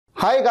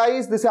Hi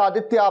guys, this is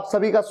Aditya. आप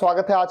सभी का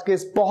स्वागत है आज के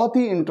इस बहुत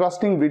ही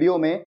इंटरेस्टिंग वीडियो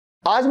में।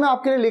 आज मैं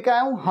आपके लिए लेकर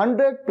आया हूं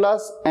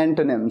 100+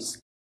 एंटोनिम्स।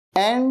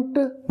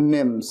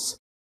 एंटोनिम्स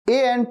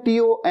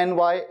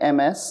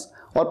ANTONYMS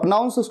और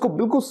प्रोनाउंस उसको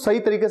बिल्कुल सही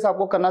तरीके से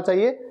आपको करना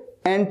चाहिए।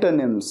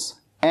 एंटोनिम्स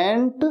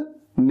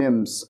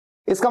एंटोनिम्स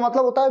इसका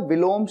मतलब होता है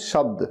विलोम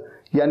शब्द,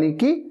 यानी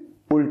कि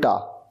उल्टा।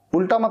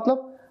 उल्टा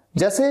मतलब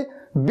जैसे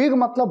बिग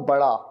मतलब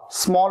बड़ा,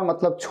 स्मॉल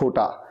मतलब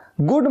छोटा,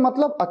 गुड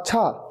मतलब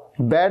अच्छा,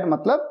 बैड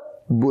मतलब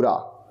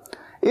बुरा।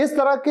 इस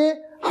तरह के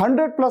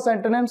 100+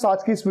 एंटोनिम्स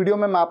आज की इस वीडियो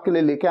में मैं आपके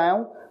लिए लेके आया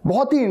हूं।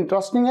 बहुत ही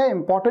इंटरेस्टिंग है,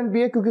 इंपॉर्टेंट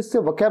भी है, क्योंकि इससे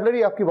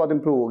वोकैबुलरी आपकी बहुत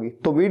इंप्रूव होगी।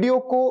 तो वीडियो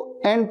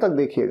को एंड तक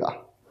देखिएगा।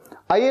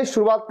 आइए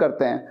शुरुआत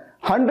करते हैं।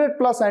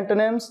 100+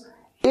 एंटोनिम्स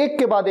एक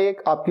के बाद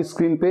एक आपकी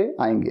स्क्रीन पे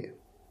आएंगे।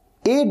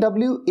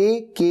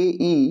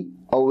 AWAKE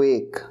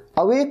awake.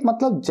 अवेक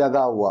मतलब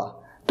जगा हुआ।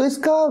 तो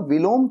इसका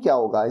विलोम क्या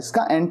होगा,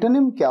 इसका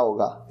एंटोनिम क्या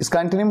होगा?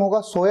 इसका एंटोनिम होगा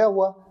सोया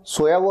हुआ।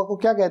 सोया हुआ को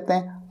क्या कहते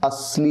हैं?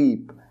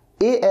 अस्लीप।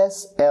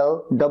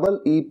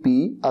 ASLEEP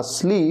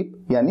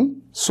अस्लीप यानी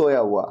सोया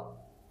हुआ।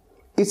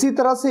 इसी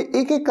तरह से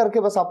एक एक करके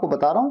बस आपको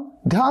बता रहा हूं,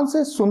 ध्यान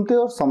से सुनते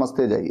और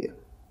समझते जाइए।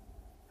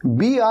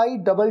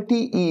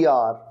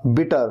 BITTER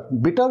bitter.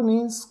 बिटर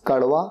मीन्स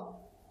कड़वा।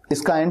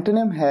 इसका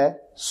एंटोनिम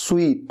है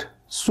स्वीट।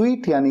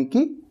 स्वीट यानी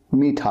कि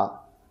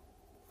मीठा।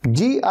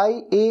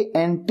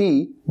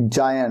 GIANT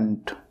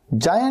giant.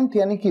 जायंट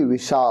यानी कि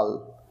विशाल।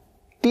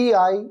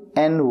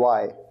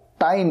 TINY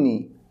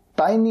tiny.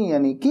 टाइनी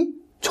यानी कि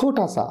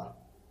छोटा सा।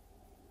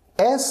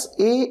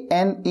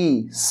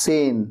 SANE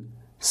सेन।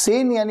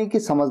 सेन यानी कि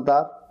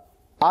समझदार।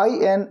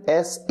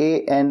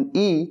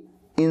 INSANE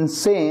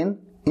insane.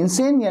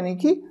 इंसेन यानी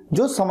कि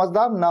जो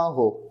समझदार ना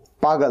हो,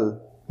 पागल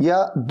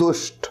या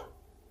दुष्ट।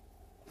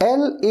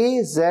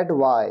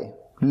 LAZY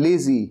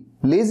lazy.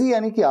 लेजी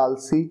यानी कि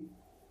आलसी।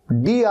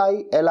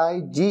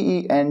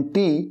 DILIGENT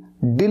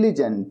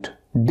diligent.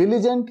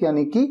 डिलीजेंट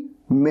यानी कि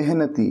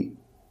मेहनती।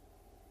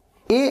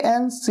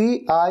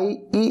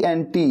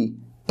 ANCIENT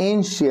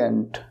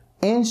ancient.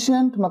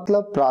 एंशियंट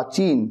मतलब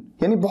प्राचीन,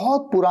 यानी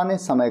बहुत पुराने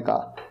समय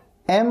का।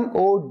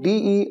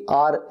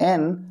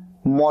 MODERN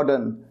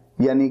मॉडर्न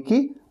यानी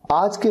कि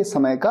आज के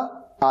समय का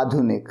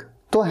आधुनिक।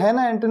 तो है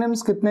ना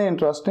एंटोनिम्स कितने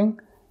interesting.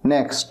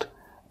 Next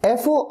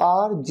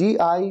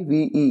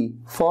FORGIVE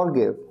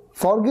forgive.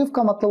 Forgive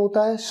का मतलब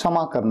होता है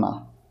क्षमा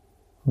करना।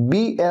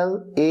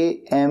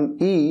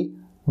 BLAME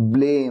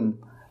blame.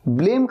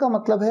 ब्लेम का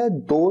मतलब है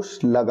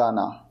दोष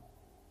लगाना।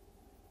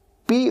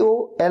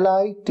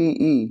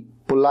 POLITE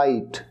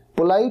polite.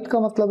 पोलाइट का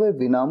मतलब है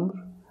विनम्र।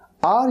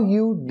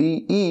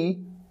 RUDE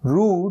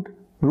rude.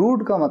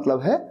 रूड का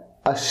मतलब है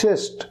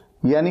अशिष्ट,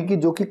 यानी कि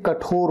जो कि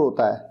कठोर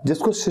होता है,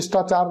 जिसको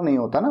शिष्टाचार नहीं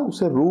होता ना,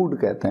 उसे रूड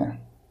कहते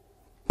हैं।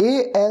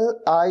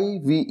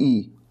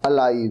 ALIVE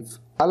alive.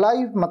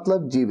 अलाइव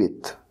मतलब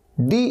जीवित।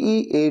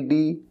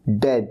 DEAD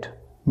डेड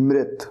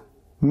मृत।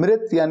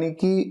 मृत यानी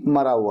कि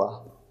मरा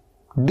हुआ।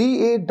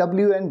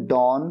 DAWN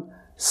डॉन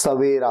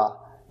सवेरा।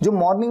 जो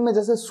मॉर्निंग में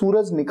जैसे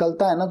सूरज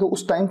निकलता है ना, तो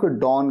उस टाइम को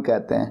डॉन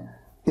कहते हैं।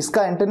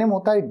 इसका एंटोनिम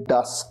होता है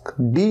डस्क।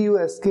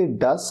 DUSK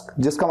डस्क,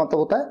 जिसका मतलब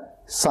होता है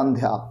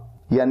संध्या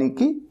यानी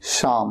कि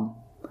शाम।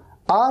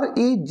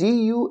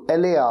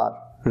 REGULAR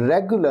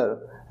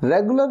regular.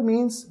 रेगुलर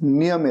मीन्स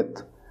नियमित।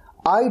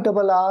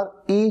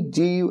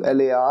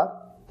 IRREGULAR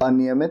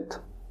अनियमित।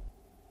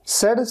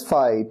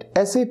 सेटिस्फाइड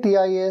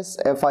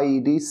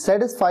SATISFIED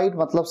सेटिस्फाइड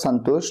मतलब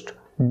संतुष्ट।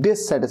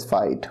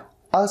 डिससेटिस्फाइड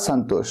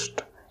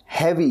असंतुष्ट।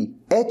 हैवी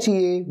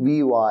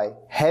HEAVY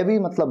हैवी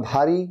मतलब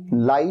भारी।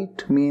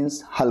 लाइट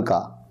मीन्स हल्का।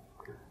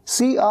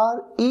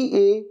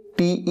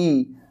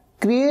 CREATE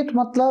क्रिएट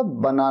मतलब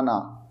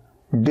बनाना।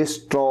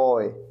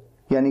 डिस्ट्रॉय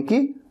यानी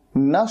कि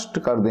नष्ट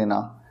कर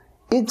देना।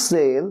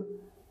 एक्सेल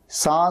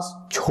सांस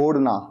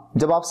छोड़ना।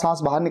 जब आप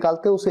सांस बाहर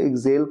निकालते हैं उसे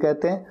एक्सेल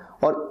कहते हैं।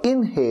 और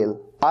इनहेल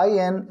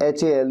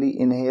INHALE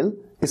इनहेल,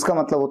 इसका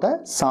मतलब होता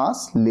है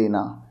सांस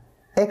लेना।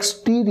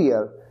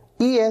 एक्सटीरियर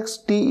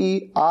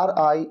EXTERIOR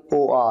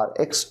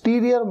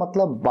एक्सटीरियर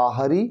मतलब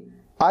बाहरी।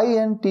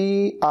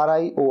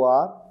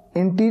 INTERIOR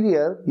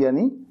इंटीरियर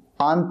यानी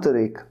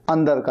आंतरिक,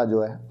 अंदर का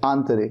जो है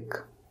आंतरिक।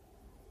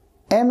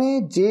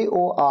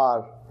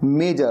 MAJOR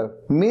major.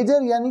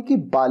 मेजर यानी कि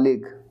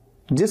बालिग,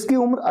 जिसकी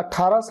उम्र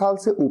 18 साल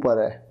से ऊपर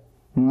है।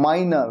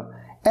 माइनर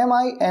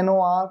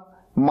MINOR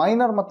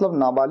माइनर मतलब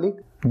नाबालिग,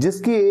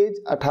 जिसकी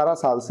एज 18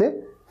 साल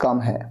से कम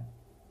है।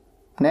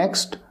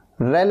 Next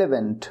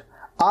relevant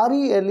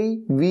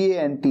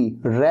RELEVANT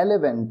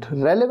relevant.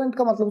 Relevant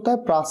का मतलब होता है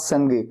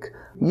प्रासंगिक।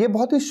 ये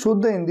बहुत ही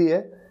शुद्ध हिंदी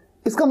है।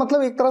 इसका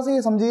मतलब एक तरह से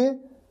ये समझिए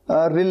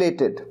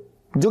रिलेटेड,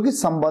 जो कि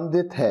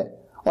संबंधित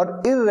है।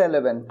 और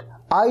इररेलेवेंट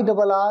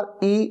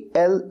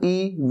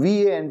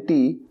IRRELEVANT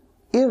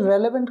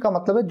इररेलेवेंट का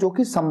मतलब है जो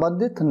कि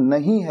संबंधित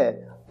नहीं है,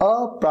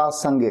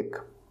 अप्रासंगिक।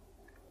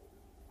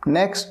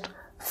 नेक्स्ट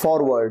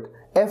फॉरवर्ड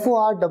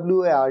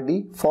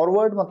FORWARD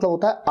फॉरवर्ड मतलब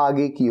होता है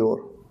आगे की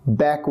ओर।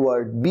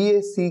 बैकवर्ड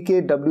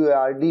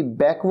BACKWARD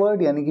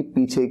बैकवर्ड यानी कि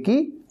पीछे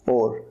की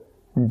ओर।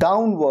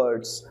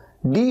 डाउनवर्ड्स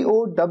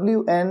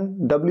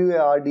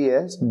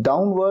DOWNWARDS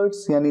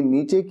डाउनवर्ड्स यानी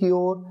नीचे की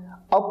ओर।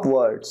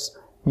 अपवर्ड्स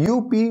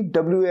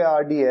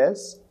UPWARDS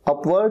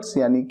अपवर्ड्स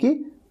यानी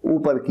कि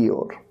ऊपर की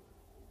ओर।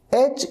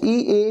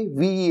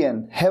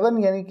 HEAVEN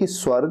हेवन यानी कि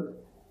स्वर्ग।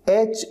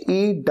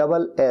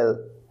 HELL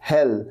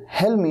हेल,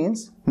 हेल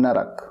मीन्स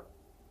नरक।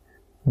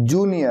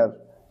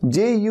 जूनियर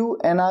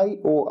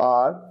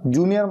JUNIOR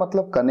जूनियर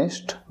मतलब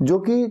कनिष्ठ जो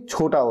कि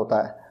छोटा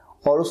होता है,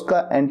 और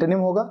उसका एंटोनिम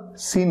होगा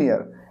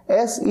सीनियर।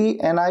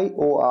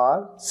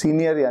 SENIOR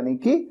सीनियर यानी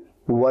कि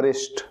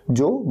वरिष्ठ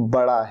जो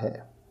बड़ा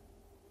है।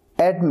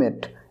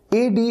 एडमिट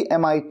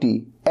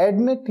ADMIT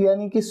एडमिट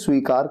यानी कि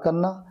स्वीकार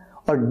करना,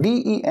 और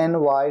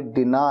DENY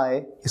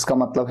डिनाई इसका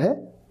मतलब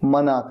है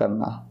मना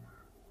करना।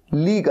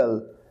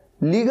 लीगल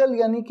लीगल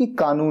यानी कि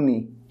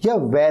कानूनी या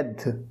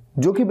वैध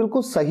जो कि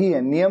बिल्कुल सही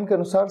है, नियम के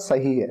अनुसार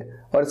सही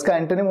है, और इसका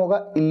एंटोनिम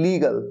होगा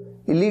इलीगल।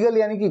 इलीगल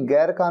यानी कि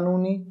गैर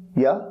कानूनी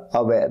या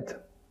अवैध।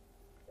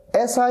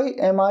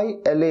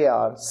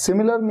 SIMILAR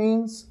सिमिलर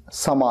मीन्स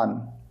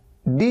समान।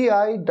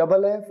 DIFFERENT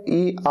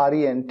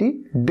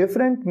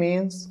डिफरेंट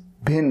मीन्स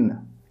भिन्न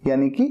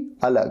यानी कि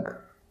अलग।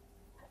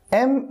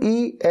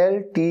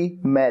 MELT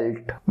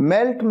मेल्ट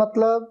मेल्ट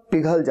मतलब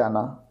पिघल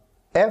जाना।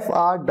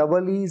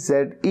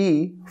 FREEZE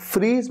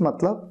फ्रीज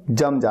मतलब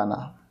जम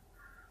जाना।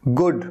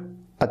 गुड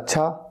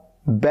अच्छा,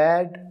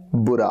 बैड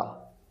बुरा।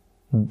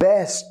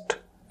 बेस्ट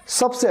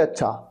सबसे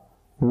अच्छा।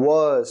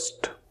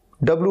 वर्स्ट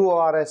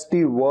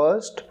WORST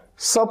वर्स्ट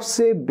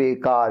सबसे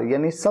बेकार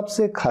यानी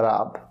सबसे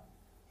खराब।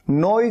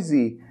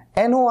 नॉइजी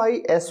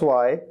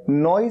NOISY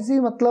नॉइजी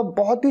मतलब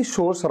बहुत ही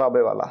शोर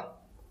शराबे वाला।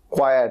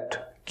 क्वाइट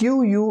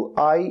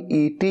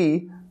QUIET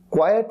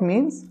क्वाइट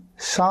मीन्स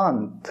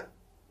शांत।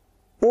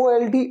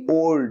 OLD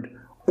ओल्ड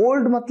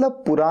ओल्ड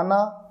मतलब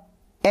पुराना।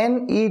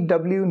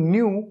 NEW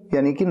न्यू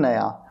यानी कि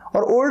नया,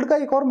 और ओल्ड का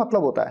एक और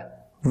मतलब होता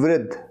है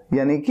वृद्ध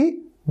यानी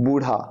कि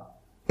बूढ़ा।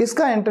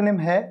 इसका एंटोनिम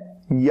है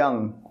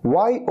यंग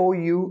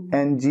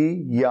YOUNG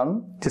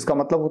यंग जिसका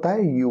मतलब होता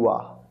है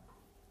युवा।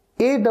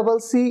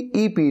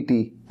 ACCEPT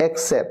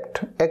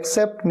एक्सेप्ट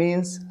एक्सेप्ट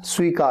मीन्स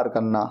स्वीकार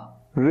करना।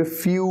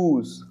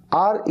 रिफ्यूज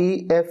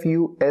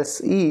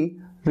REFUSE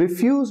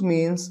रिफ्यूज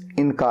मीन्स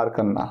इनकार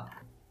करना।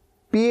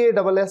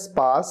 PASS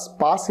पास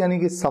पास यानी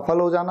कि सफल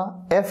हो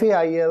जाना।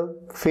 FAIL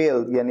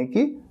फेल यानी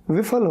कि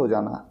विफल हो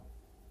जाना।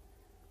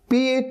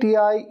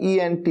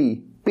 PATIENT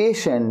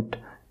पेशेंट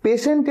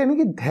पेशेंट यानी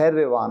कि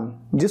धैर्यवान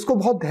जिसको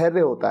बहुत धैर्य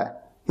होता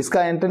है।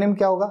 इसका एंटोनिम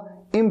क्या होगा?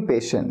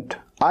 इम्पेशेंट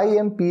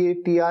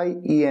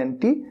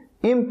IMPATIENT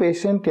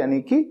इम्पेशेंट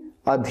यानी कि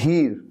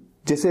अधीर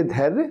जिसे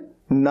धैर्य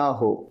ना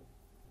हो।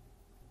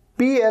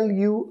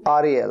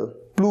 PLURAL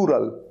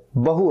प्लूरल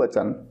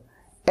बहुवचन।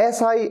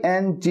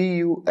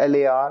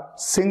 SINGULAR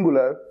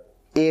सिंगुलर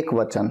एक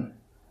वचन।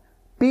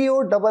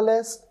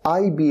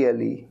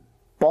 POSSIBLE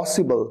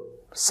पॉसिबल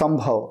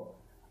संभव।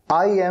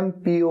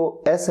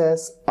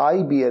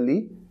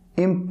 IMPOSSIBLE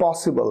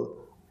इम्पॉसिबल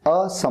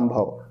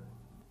असंभव।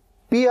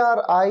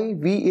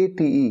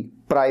 PRIVATE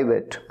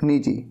प्राइवेट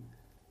निजी।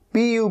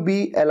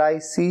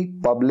 PUBLIC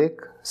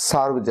पब्लिक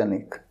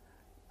सार्वजनिक।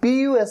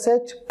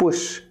 PUSH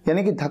पुश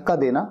यानी कि धक्का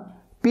देना।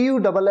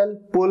 PULL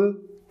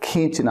पुल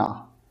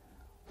खींचना।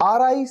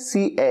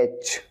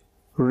 RICH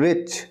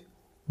रिच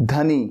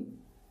धनी।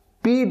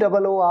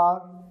 POOR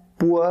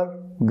पुअर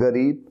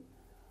गरीब।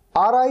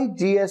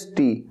 RIGST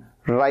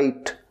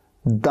राइट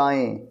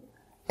दाएं।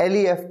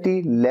 LEFT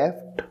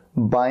लेफ्ट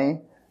बाएं।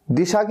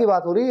 दिशा की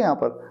बात हो रही है यहां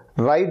पर,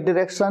 राइट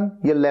डायरेक्शन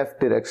या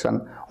लेफ्ट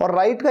डायरेक्शन। और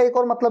राइट का एक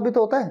और मतलब भी तो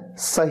होता है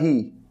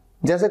सही,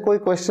 जैसे कोई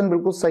क्वेश्चन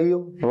बिल्कुल सही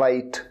हो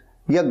राइट,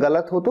 या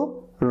गलत हो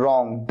तो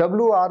रॉन्ग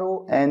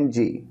WRONG।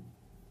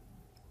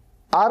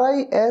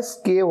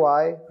 RISKY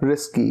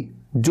रिस्की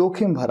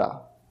जोखिम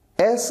भरा।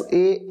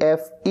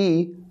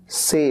 SAFE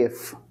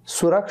सेफ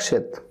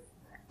सुरक्षित।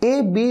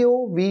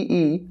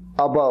 ABOVE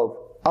अबव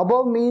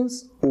अबव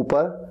मीन्स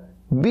ऊपर।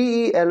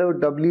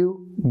 BELOW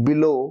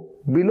बिलो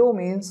बिलो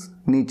मीन्स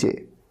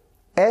नीचे।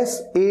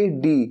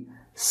 SAD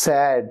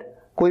सैड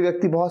कोई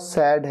व्यक्ति बहुत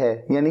सैड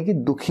है यानी कि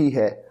दुखी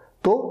है,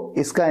 तो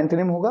इसका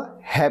एंटोनिम होगा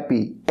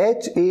हैप्पी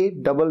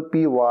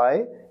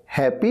HAPPY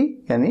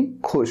हैप्पी यानी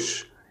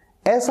खुश।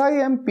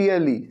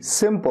 SIMPLE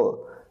सिंपल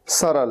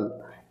सरल।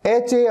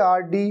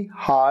 HARD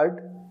हार्ड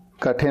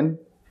कठिन।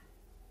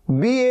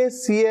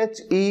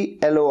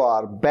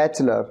 BACHELOR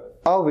बैचलर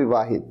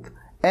अविवाहित।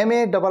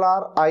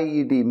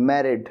 MARRIED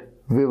मैरिड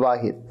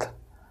विवाहित।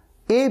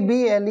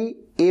 ABLE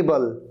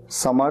एबल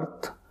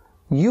समर्थ।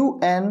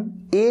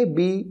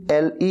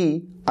 UNABLE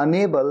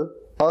अनेबल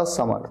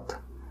असमर्थ।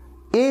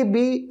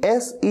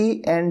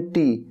 ABSENT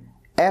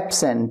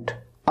एब्सेंट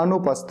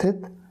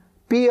अनुपस्थित।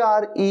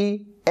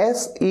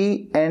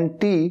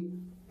 PRESENT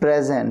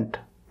प्रेजेंट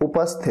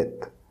उपस्थित।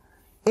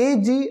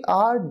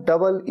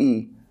 AGREE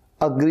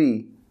अग्री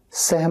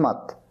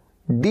सहमत।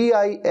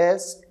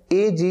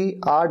 DISAGREE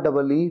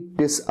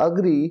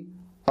डिसअग्री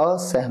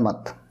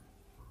असहमत।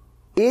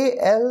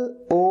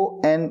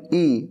 ALONE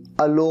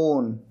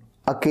अलोन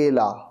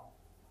अकेला।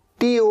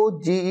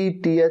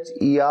 TOGETHER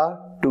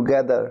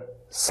टुगेदर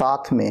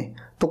साथ में,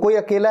 तो कोई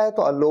अकेला है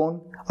तो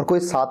अलोन और कोई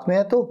साथ में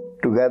है तो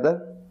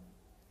टुगेदर।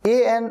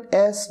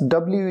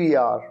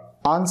 ANSWER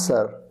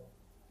आंसर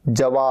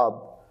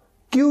जवाब।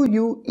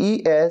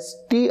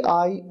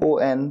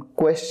 QUESTION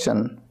क्वेश्चन,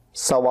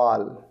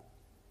 सवाल।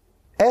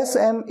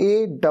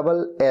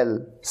 SMALL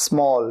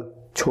स्मॉल,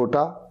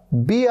 छोटा।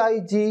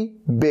 BIG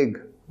बिग,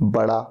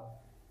 बड़ा।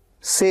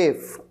 सेफ,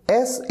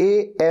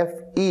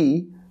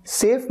 SAFE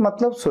सेफ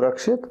मतलब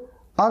सुरक्षित।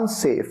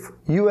 अनसेफ,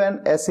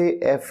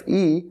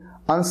 UNSAFE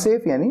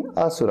अनसेफ यानी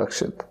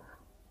असुरक्षित।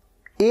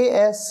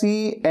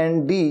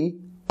 ASCEND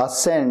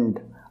असेंड,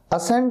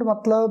 असेंड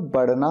मतलब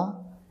बढ़ना।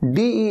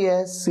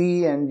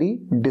 DESCEND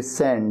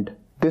डिसेंड,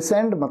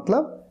 डिसेंड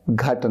मतलब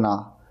घटना।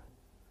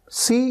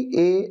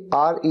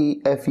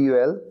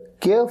 CAREFUL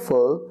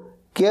केयरफुल,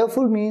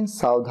 केयरफुल मीन्स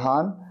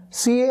सावधान।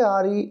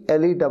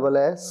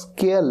 CARELESS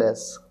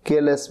केयरलेस,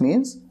 केयरलेस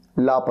मीन्स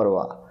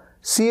लापरवाह।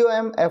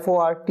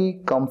 COMFORT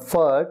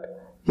कंफर्ट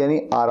यानी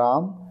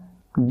आराम।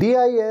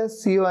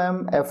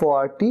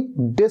 DISCOMFORT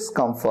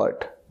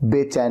डिस्कंफर्ट,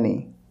 बेचैनी।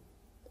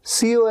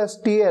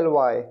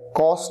 COSTLY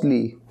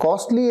कॉस्टली,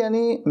 कॉस्टली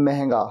यानी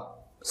महंगा।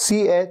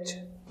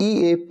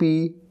 CHEAP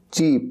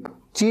चीप,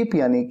 चीप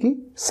यानी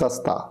कि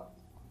सस्ता।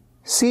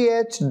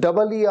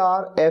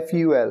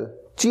 CHEERFUL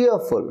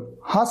चीयरफुल,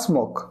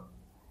 हंसमुख।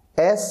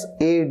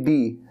 SAD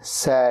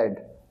सैड,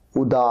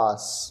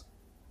 उदास।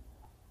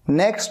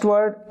 नेक्स्ट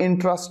वर्ड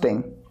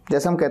इंटरेस्टिंग,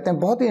 जैसे हम कहते हैं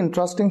बहुत ही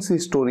इंटरेस्टिंग सी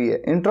स्टोरी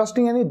है।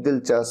 इंटरेस्टिंग यानी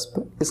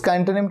दिलचस्प। इसका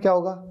एंटोनिम क्या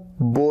होगा?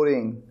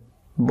 बोरिंग,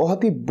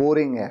 बहुत ही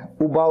बोरिंग है,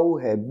 उबाऊ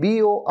है।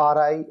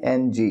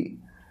 BORING।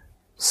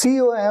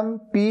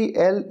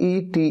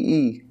 COMPLETE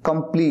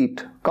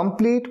कंप्लीट,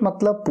 कंप्लीट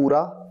मतलब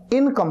पूरा।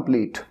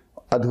 इनकम्प्लीट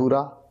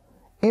अधूरा।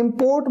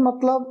 इंपोर्ट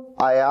मतलब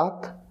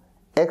आयात।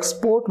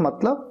 एक्सपोर्ट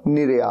मतलब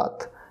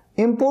निर्यात।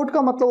 इंपोर्ट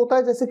का मतलब होता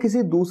है जैसे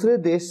किसी दूसरे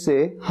देश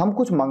से हम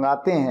कुछ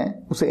मंगाते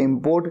हैं उसे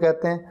इंपोर्ट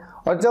कहते हैं,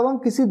 और जब हम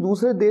किसी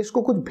दूसरे देश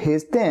को कुछ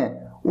भेजते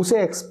हैं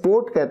उसे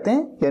एक्सपोर्ट कहते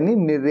हैं यानी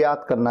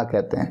निर्यात करना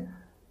कहते हैं।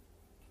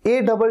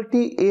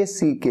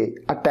 ATTACK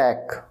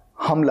अटैक,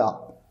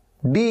 हमला।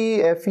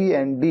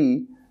 DEFEND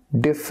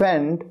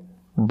डिफेंड,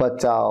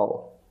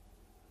 बचाओ।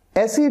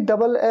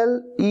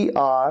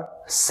 SELLER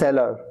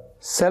सेलर,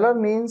 सेलर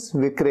मीन्स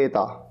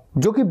विक्रेता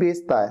जो कि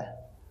बेचता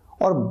है।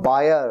 और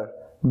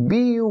बायर,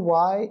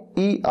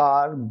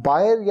 BUYER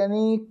बायर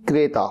यानी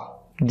क्रेता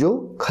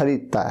जो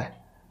खरीदता है।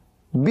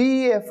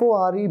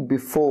 BEFORE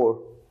बिफोर,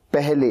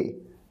 पहले।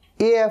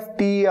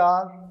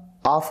 AFTER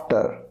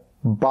आफ्टर,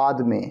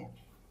 बाद में।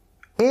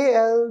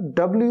 ALWAYS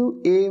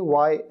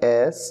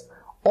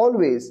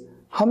ऑलवेज,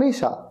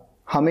 हमेशा,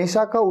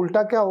 हमेशा का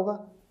उल्टा क्या होगा?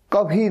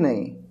 कभी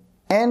नहीं।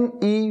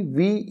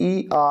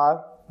 NEVER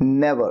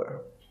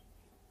never.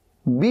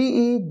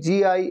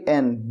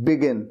 BEGIN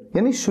बिगिन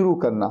यानी शुरू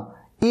करना।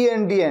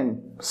 END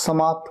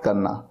समाप्त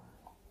करना।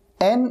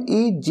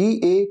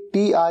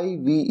 NEGATIVE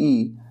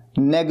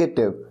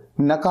नेगेटिव,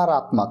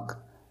 नकारात्मक।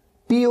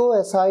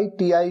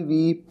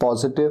 POSITIVE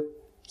पॉजिटिव,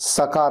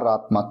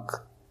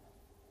 सकारात्मक।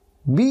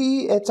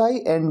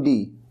 BEHIND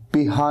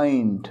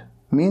बिहाइंड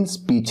मीन्स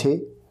पीछे।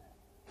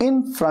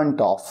 In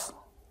front of,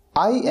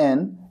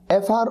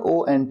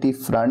 INFRONT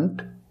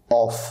front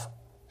of,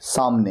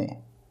 सामने।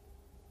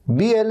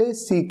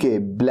 BLACK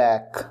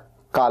ब्लैक,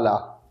 काला।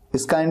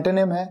 इसका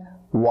एंटोनिम है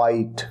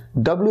व्हाइट,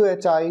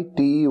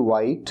 WHITE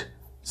व्हाइट,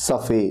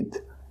 सफेद।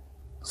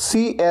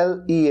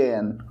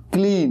 CLEAN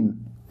क्लीन,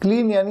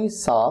 क्लीन यानी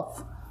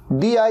साफ।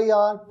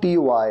 DIRTY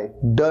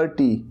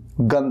डर्टी,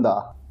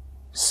 गंदा।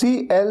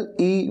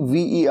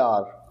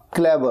 CLEVER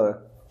क्लेवर,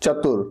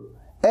 चतुर।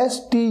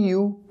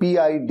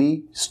 STUPID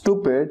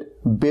स्टूपिड,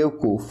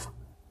 बेवकूफ।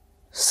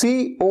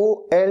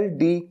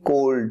 COLD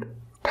कोल्ड,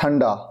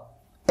 ठंडा।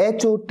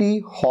 HOT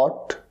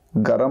हॉट,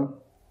 गरम।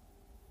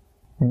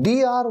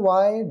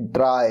 DRY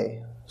ड्राई,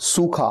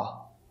 सूखा।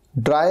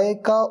 ड्राई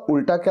का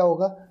उल्टा क्या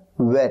होगा?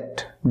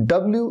 वेट,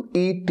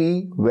 WET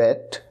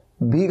वेट,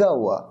 भीगा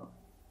हुआ।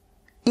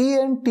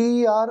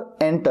 ENTER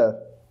एंटर,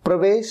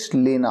 प्रवेश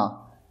लेना।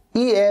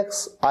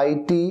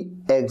 EXIT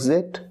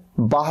एग्जिट,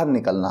 बाहर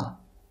निकलना।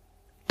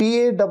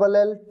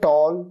 TALL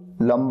टॉल,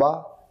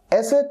 लंबा।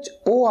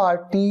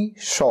 SHORT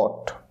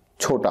शॉर्ट,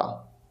 छोटा।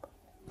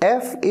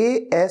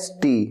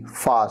 FAST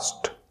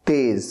फास्ट,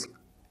 तेज।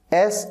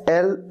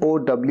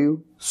 SLOW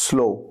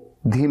स्लो,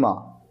 धीमा।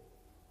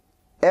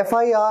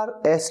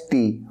 FIRST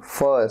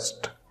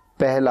फर्स्ट,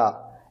 पहला।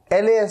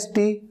 LAST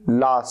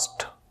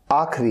लास्ट,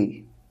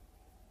 आखिरी।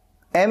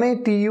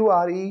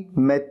 MATURE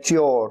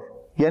मैच्योर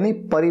यानी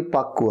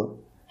परिपक्व।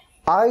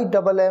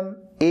 IMMATURE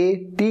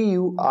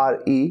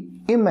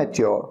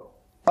इमैच्योर,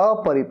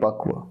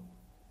 अपरिपक्व।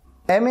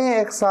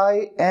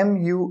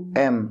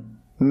 MAXIMUM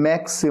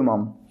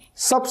मैक्सिमम,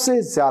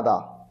 सबसे ज्यादा।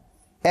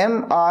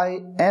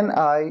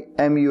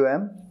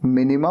 MINIMUM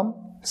मिनिमम,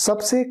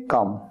 सबसे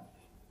कम।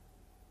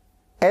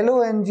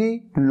 LONG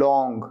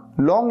लॉन्ग,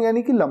 लॉन्ग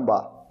यानी कि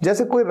लंबा।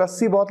 जैसे कोई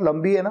रस्सी बहुत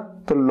लंबी है ना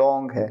तो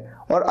लॉन्ग है,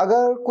 और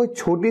अगर कोई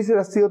छोटी सी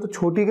रस्सी हो तो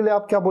छोटी के लिए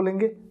आप क्या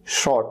बोलेंगे?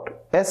 शॉर्ट।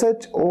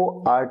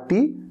 SHORT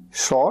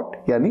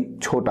शॉर्ट यानी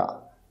छोटा।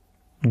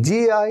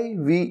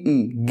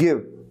 GIVE गिव,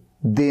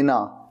 देना।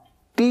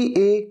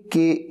 TAKE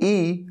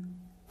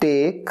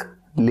टेक,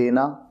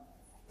 लेना।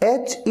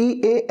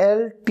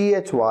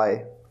 HEALTHY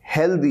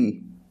हेल्दी,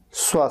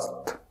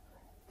 स्वस्थ,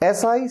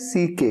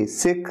 SICK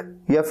सिक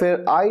या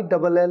फिर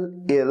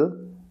ILL इल,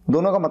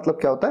 दोनों का मतलब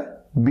क्या होता है?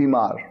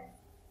 बीमार।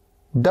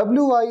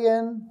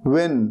 WIN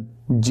विन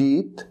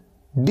जीत,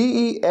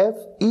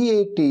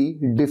 DEFEAT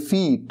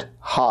डिफीट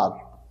हार,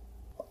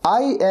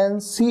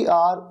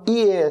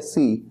 INCREASE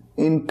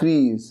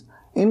इंक्रीज,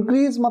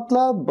 इंक्रीज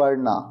मतलब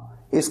बढ़ना,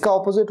 इसका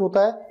ऑपोजिट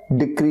होता है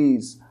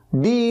डिक्रीज,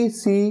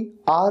 DECREASE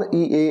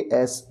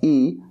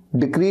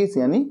डिक्रीज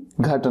यानी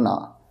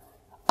घटना,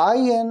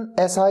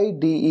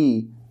 INSIDE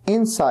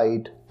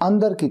इनसाइड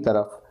अंदर की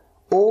तरफ,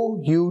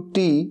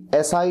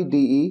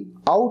 OUTSIDE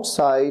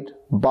आउटसाइड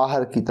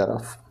बाहर की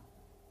तरफ,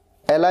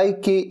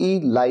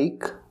 LIKE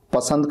लाइक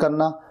पसंद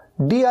करना,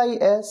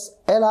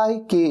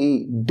 DISLIKE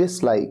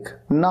डिसलाइक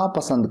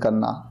नापसंद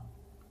करना,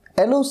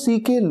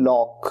 LOCK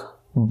लॉक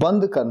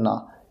बंद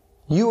करना,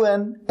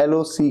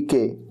 UNLOCK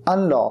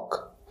अनलॉक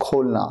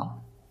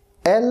खोलना,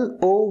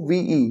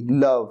 LOVE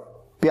लव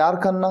प्यार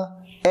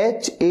करना,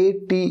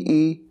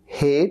 HATE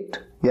हेट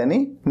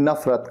यानी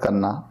नफरत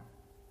करना,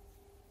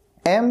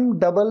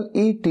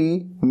 MEET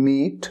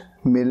मीट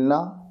मिलना,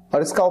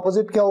 और इसका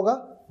ऑपोजिट क्या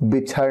होगा?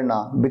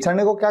 बिछड़ना।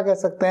 बिछड़ने को क्या कह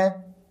सकते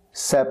हैं?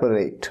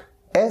 Separate,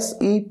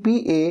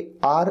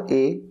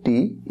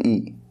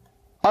 SEPARATE।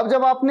 अब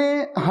जब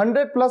आपने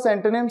 100+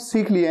 एंटोनिम्स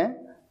सीख लिए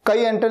हैं, कई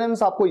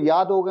एंटोनिम्स आपको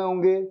याद हो गए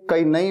होंगे,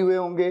 कई नहीं हुए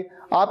होंगे,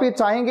 आप ये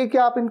चाहेंगे कि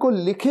आप इनको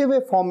लिखे हुए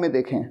फॉर्म में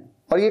देखें,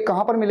 और ये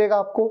कहां पर मिलेगा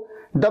आपको?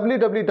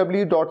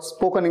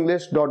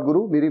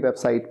 www.spokenenglish.guru मेरी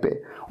वेबसाइट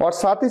पे, और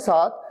साथ ही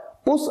साथ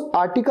उस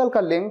आर्टिकल का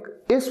लिंक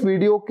इस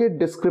वीडियो के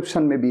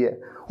डिस्क्रिप्शन में भी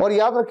है। और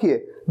याद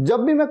रखिए,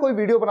 जब भी मैं कोई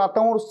वीडियो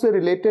बनाता हूं और उससे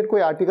रिलेटेड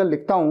कोई आर्टिकल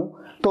लिखता हूं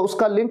तो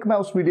उसका लिंक मैं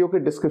उस वीडियो के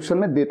डिस्क्रिप्शन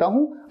में देता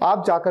हूं,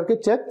 आप जाकर के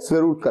चेक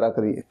जरूर करा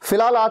करिए।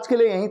 फिलहाल आज के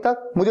लिए यहीं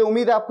तक। मुझे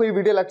उम्मीद है आपको ये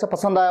वीडियो लेक्चर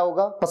पसंद आया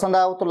होगा। पसंद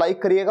आया हो तो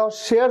लाइक करिएगा और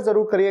शेयर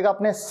जरूर करिएगा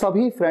अपने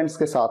सभी फ्रेंड्स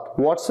के साथ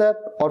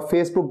व्हाट्सएप और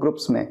फेसबुक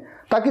ग्रुप्स में,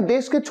 ताकि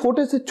देश के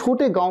छोटे से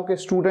छोटे गांव के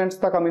स्टूडेंट्स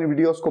तक हम इन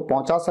वीडियोस को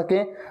पहुंचा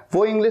सकें,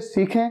 वो इंग्लिश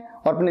सीखें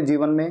और अपने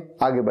जीवन में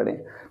आगे बढ़ें।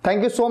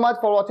 Thank you so much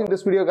for watching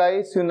this video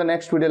guys. C you in the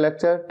next video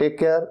lecture. Take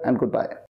care and good bye.